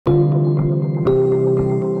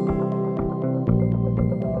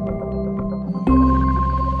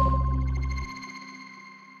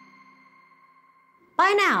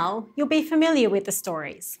now, you'll be familiar with the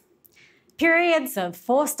stories. Periods of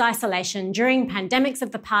forced isolation during pandemics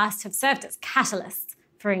of the past have served as catalysts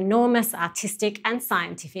for enormous artistic and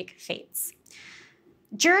scientific feats.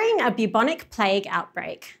 During a bubonic plague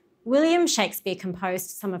outbreak, William Shakespeare composed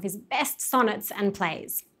some of his best sonnets and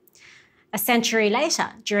plays. A century later,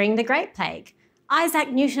 during the Great Plague,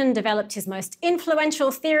 Isaac Newton developed his most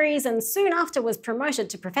influential theories and soon after was promoted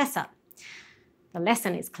to professor. The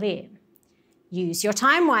lesson is clear. Use your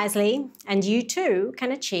time wisely and you too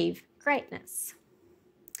can achieve greatness.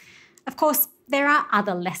 Of course, there are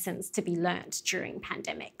other lessons to be learnt during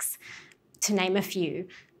pandemics. To name a few: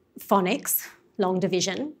 phonics, long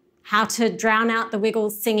division, how to drown out the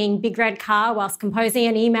Wiggles singing Big Red Car whilst composing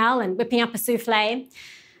an email and whipping up a souffle.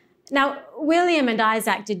 Now, William and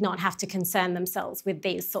Isaac did not have to concern themselves with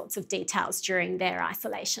these sorts of details during their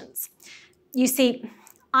isolations. You see,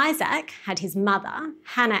 Isaac had his mother,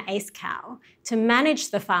 Hannah Acecow, to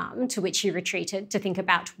manage the farm to which he retreated to think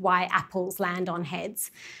about why apples land on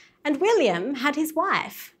heads. And William had his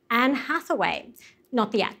wife, Anne Hathaway,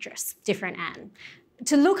 not the actress, different Anne,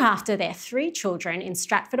 to look after their 3 children in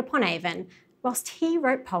Stratford-upon-Avon whilst he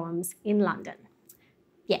wrote poems in London.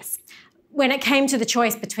 Yes, when it came to the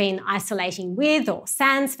choice between isolating with or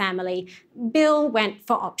sans family, Bill went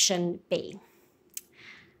for option B.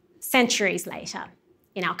 Centuries later,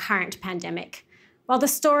 in our current pandemic, while the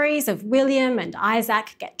stories of William and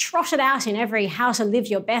Isaac get trotted out in every How to Live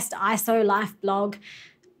Your Best ISO Life blog,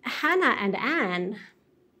 Hannah and Anne,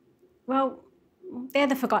 well, they're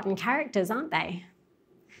the forgotten characters, aren't they?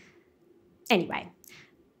 Anyway,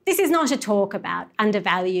 this is not a talk about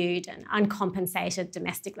undervalued and uncompensated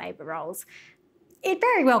domestic labour roles. It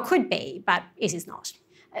very well could be, but it is not.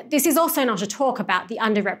 This is also not a talk about the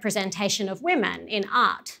underrepresentation of women in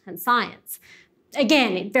art and science.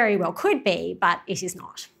 Again, it very well could be, but it is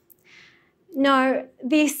not. No,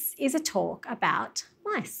 this is a talk about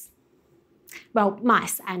mice. Well,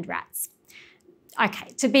 mice and rats. Okay,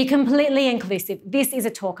 to be completely inclusive, this is a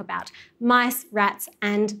talk about mice, rats,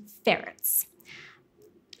 and ferrets.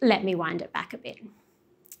 Let me wind it back a bit.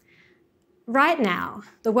 Right now,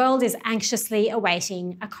 the world is anxiously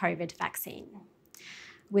awaiting a COVID vaccine.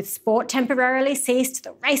 With sport temporarily ceased,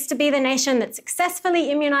 the race to be the nation that successfully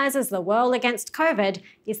immunises the world against COVID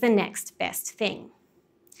is the next best thing.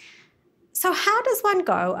 So how does one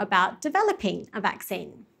go about developing a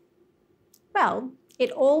vaccine? Well, it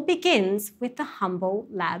all begins with the humble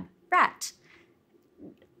lab rat,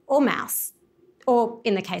 or mouse, or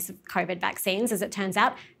in the case of COVID vaccines, as it turns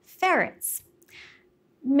out, ferrets.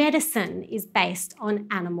 Medicine is based on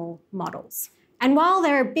animal models. And while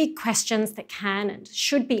there are big questions that can and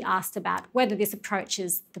should be asked about whether this approach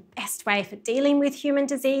is the best way for dealing with human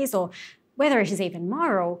disease or whether it is even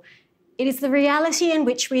moral, it is the reality in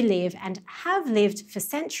which we live and have lived for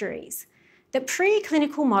centuries that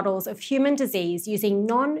preclinical models of human disease using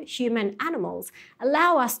non-human animals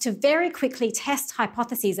allow us to very quickly test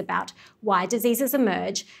hypotheses about why diseases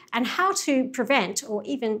emerge and how to prevent or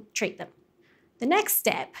even treat them. The next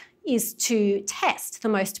step is to test the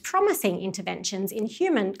most promising interventions in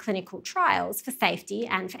human clinical trials for safety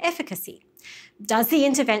and for efficacy. Does the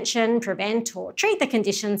intervention prevent or treat the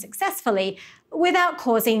condition successfully without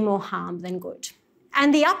causing more harm than good?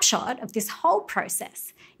 And the upshot of this whole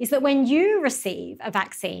process is that when you receive a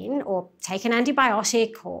vaccine or take an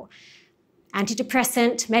antibiotic or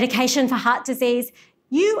antidepressant, medication for heart disease,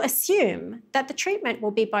 you assume that the treatment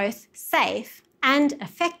will be both safe and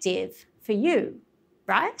effective for you,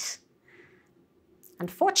 right?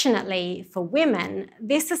 Unfortunately, for women,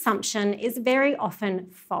 this assumption is very often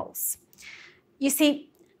false. You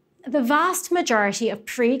see, the vast majority of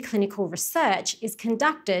preclinical research is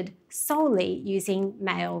conducted solely using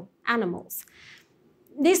male animals.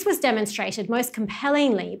 This was demonstrated most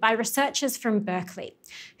compellingly by researchers from Berkeley,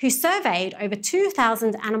 who surveyed over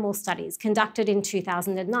 2,000 animal studies conducted in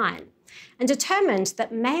 2009 and determined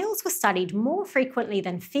that males were studied more frequently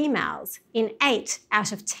than females in 8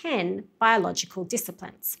 out of 10 biological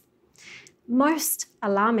disciplines. Most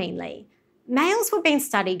alarmingly, males were being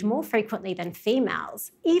studied more frequently than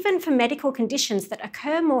females, even for medical conditions that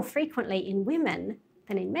occur more frequently in women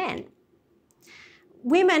than in men.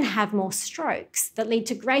 Women have more strokes that lead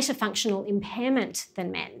to greater functional impairment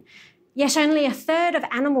than men, yet only a third of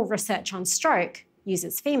animal research on stroke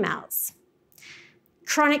uses females.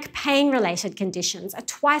 Chronic pain-related conditions are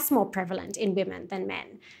twice more prevalent in women than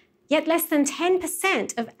men, yet less than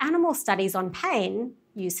 10% of animal studies on pain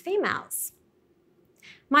use females.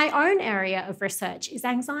 My own area of research is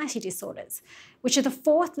anxiety disorders, which are the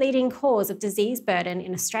 4th leading cause of disease burden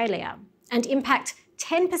in Australia and impact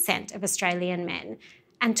 10% of Australian men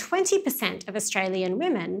and 20% of Australian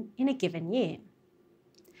women in a given year.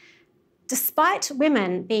 Despite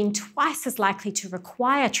women being twice as likely to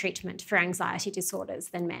require treatment for anxiety disorders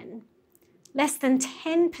than men, less than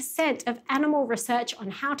 10% of animal research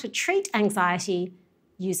on how to treat anxiety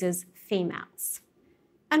uses females.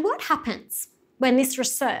 And what happens when this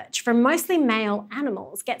research from mostly male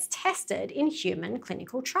animals gets tested in human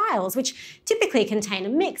clinical trials, which typically contain a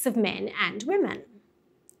mix of men and women?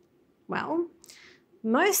 Well,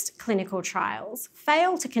 most clinical trials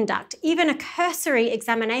fail to conduct even a cursory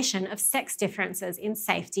examination of sex differences in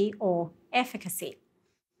safety or efficacy.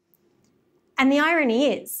 And the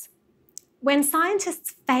irony is, when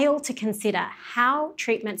scientists fail to consider how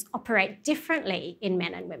treatments operate differently in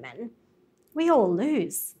men and women, we all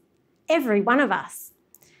lose. Every one of us.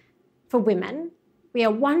 For women, we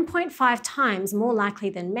are 1.5 times more likely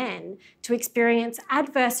than men to experience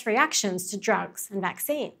adverse reactions to drugs and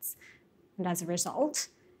vaccines. And as a result,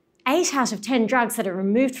 8 out of 10 drugs that are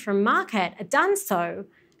removed from market are done so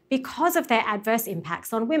because of their adverse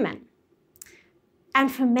impacts on women.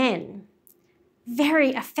 And for men, very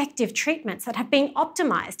effective treatments that have been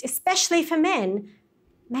optimised, especially for men,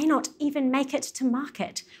 may not even make it to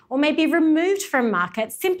market or may be removed from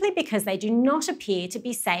market simply because they do not appear to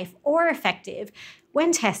be safe or effective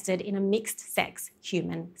when tested in a mixed-sex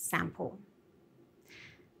human sample.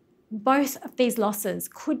 Both of these losses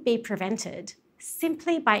could be prevented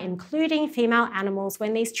simply by including female animals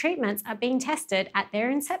when these treatments are being tested at their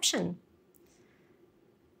inception.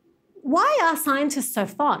 Why are scientists so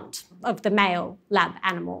fond of the male lab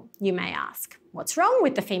animal, you may ask? What's wrong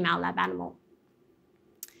with the female lab animal?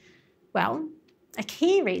 Well, a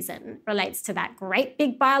key reason relates to that great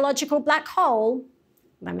big biological black hole,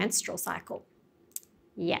 the menstrual cycle.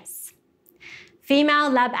 Yes, female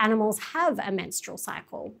lab animals have a menstrual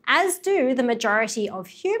cycle, as do the majority of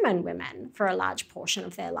human women for a large portion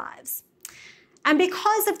of their lives. And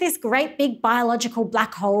because of this great big biological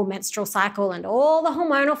black hole menstrual cycle and all the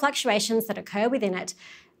hormonal fluctuations that occur within it,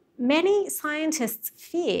 many scientists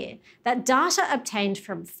fear that data obtained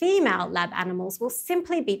from female lab animals will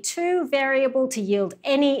simply be too variable to yield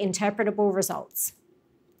any interpretable results.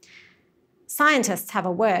 Scientists have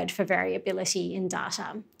a word for variability in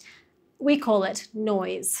data. We call it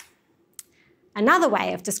noise. Another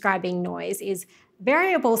way of describing noise is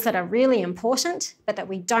variables that are really important but that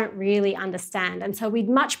we don't really understand, and so we'd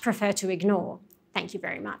much prefer to ignore. Thank you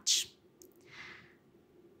very much.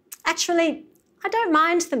 Actually, I don't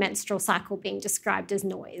mind the menstrual cycle being described as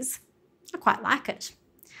noise. I quite like it.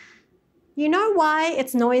 You know why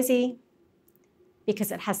it's noisy?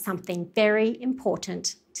 Because it has something very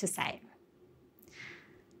important to say.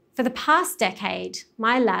 For the past decade,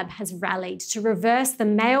 my lab has rallied to reverse the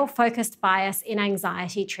male-focused bias in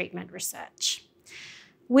anxiety treatment research.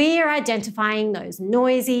 We are identifying those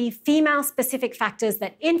noisy, female-specific factors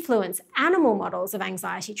that influence animal models of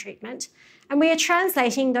anxiety treatment, and we are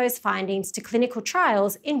translating those findings to clinical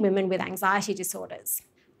trials in women with anxiety disorders.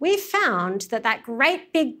 We've found that that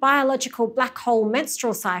great big biological black hole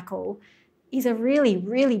menstrual cycle is a really,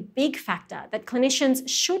 really big factor that clinicians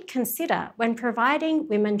should consider when providing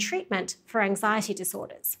women treatment for anxiety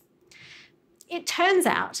disorders. It turns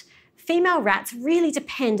out female rats really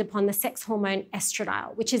depend upon the sex hormone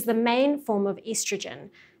estradiol, which is the main form of estrogen,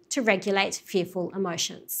 to regulate fearful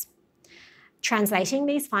emotions. Translating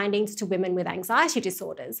these findings to women with anxiety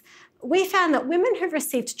disorders, we found that women who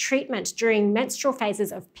received treatment during menstrual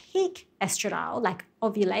phases of peak estradiol, like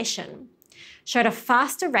ovulation, showed a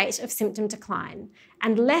faster rate of symptom decline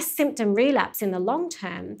and less symptom relapse in the long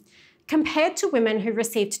term compared to women who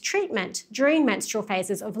received treatment during menstrual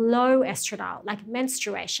phases of low estradiol, like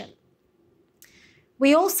menstruation.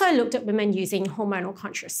 We also looked at women using hormonal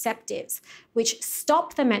contraceptives, which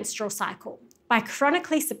stop the menstrual cycle by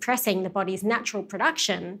chronically suppressing the body's natural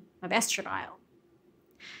production of estradiol.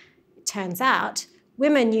 It turns out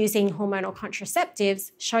women using hormonal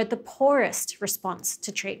contraceptives showed the poorest response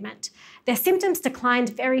to treatment. Their symptoms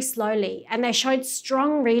declined very slowly, and they showed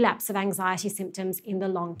strong relapse of anxiety symptoms in the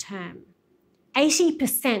long term.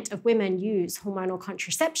 80% of women use hormonal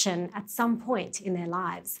contraception at some point in their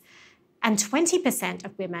lives, and 20%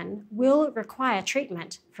 of women will require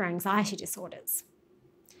treatment for anxiety disorders.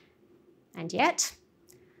 And yet,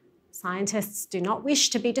 scientists do not wish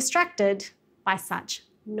to be distracted by such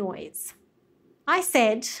noise. I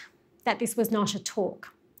said that this was not a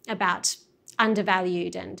talk about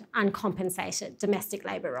undervalued and uncompensated domestic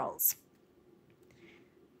labour roles.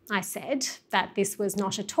 I said that this was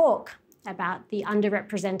not a talk about the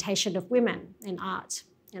underrepresentation of women in art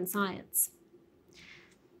and science.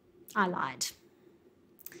 I lied.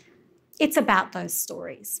 It's about those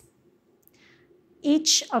stories.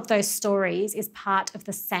 Each of those stories is part of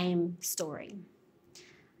the same story.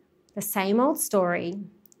 The same old story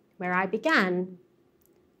where I began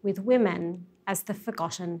with women as the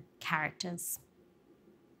forgotten characters.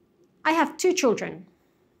 I have 2 children,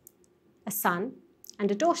 a son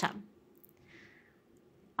and a daughter.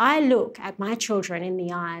 I look at my children in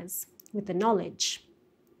the eyes with the knowledge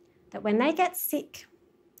that when they get sick,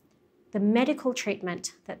 the medical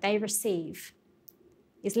treatment that they receive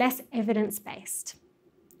is less evidence-based,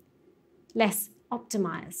 less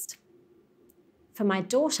optimised for my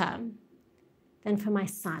daughter than for my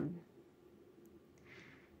son.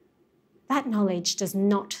 That knowledge does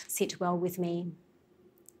not sit well with me.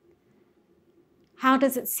 How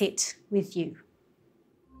does it sit with you?